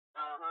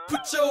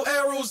Put your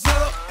arrows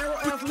up.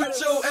 Put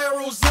your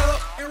arrows up.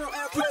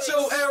 Put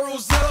your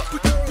arrows up.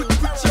 Put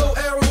your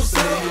arrows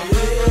up.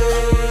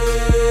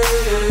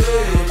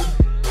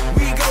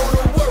 We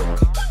gonna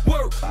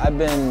work. I've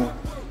been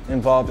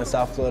involved in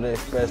South Florida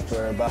Express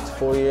for about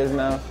 4 years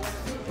now,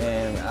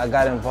 and I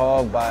got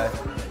involved by,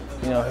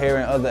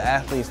 hearing other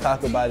athletes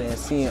talk about it and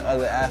seeing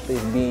other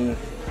athletes be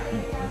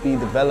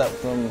developed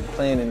from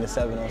playing in the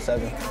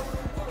 7-on-7.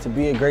 To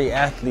be a great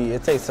athlete,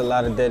 it takes a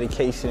lot of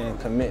dedication and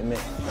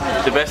commitment.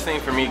 The best thing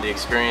for me, the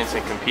experience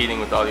and competing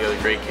with all the other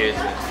great kids,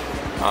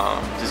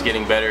 and just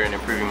getting better and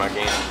improving my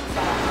game.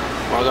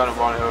 Well, I got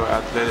involved in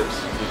athletics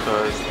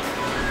because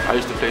I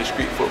used to play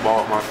street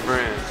football with my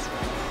friends.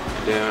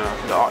 And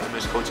then the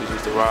Optimist coaches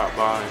used to ride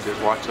by and just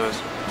watch us.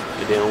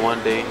 And then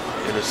one day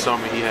in the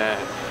summer he had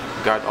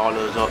got all of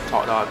us up,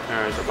 talked to our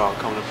parents about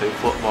coming to play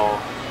football.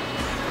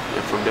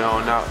 And from there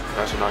on out,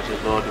 that's when I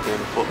just loved the game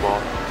of football.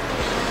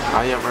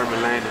 I am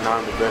Urban Lane, and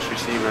I'm the best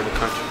receiver in the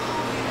country.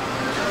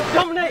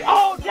 Dominate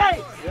all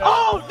day!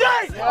 All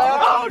day!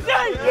 All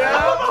day!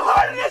 I'm a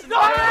heart of this dog!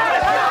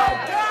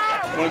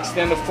 I want to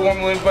extend a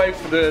formal invite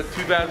for the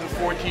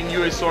 2014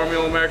 U.S. Army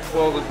All-American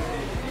Bowl to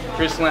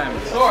Chris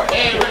Lammons.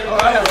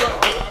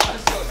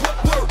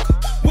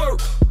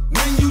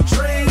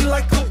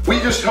 We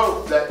just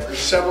hope that there's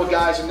several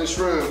guys in this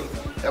room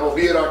that will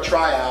be at our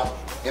tryout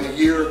in a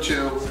year or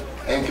two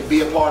and can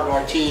be a part of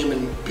our team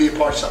and be a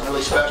part of something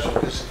really special,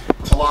 because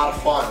it's a lot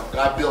of fun. And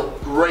I've built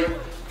great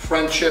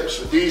friendships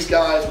with these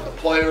guys, with the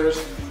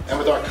players, and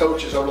with our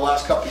coaches over the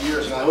last couple of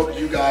years, and I hope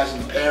you guys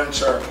and the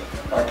parents are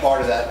part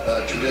of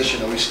that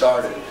tradition that we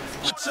started.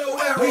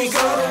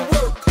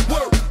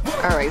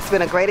 All right, it's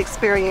been a great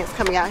experience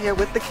coming out here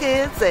with the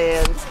kids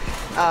and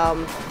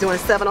doing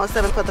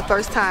 7-on-7 for the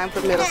first time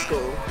for middle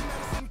school.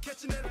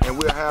 And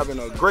we're having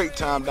a great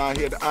time down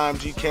here at the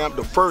IMG camp,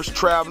 the first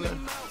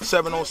traveling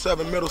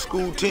 7-on-7 middle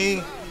school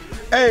team.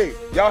 Hey,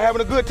 y'all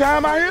having a good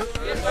time out here?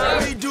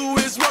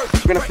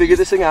 We're gonna figure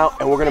this thing out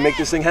and we're gonna make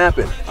this thing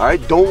happen. All right,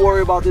 don't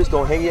worry about this,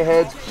 don't hang your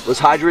heads. Let's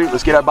hydrate,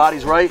 let's get our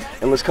bodies right,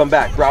 and let's come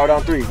back. Growl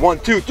on 3. 1,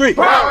 2, 3.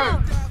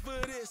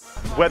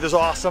 Weather's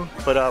awesome,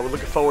 but we're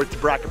looking forward to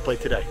bracket play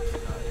today.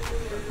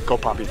 Go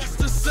Poppy.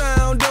 The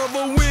sound of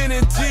a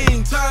winning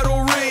team,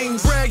 title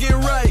rings, bragging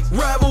right,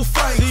 rival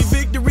fight. The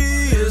victory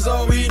is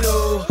all we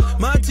know.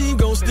 My team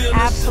gon' steal.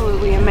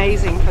 Absolutely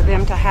amazing for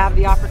them to have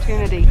the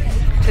opportunity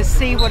to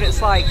see what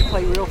it's like to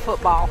play real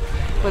football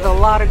with a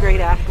lot of great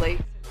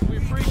athletes. We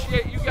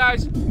appreciate you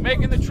guys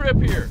making the trip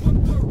here.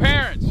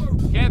 Parents,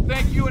 can't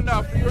thank you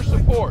enough for your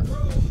support.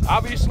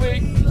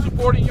 Obviously,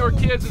 supporting your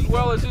kids as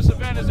well as this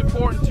event is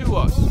important to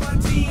us. My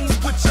team,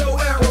 put your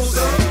arrows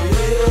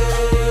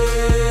up.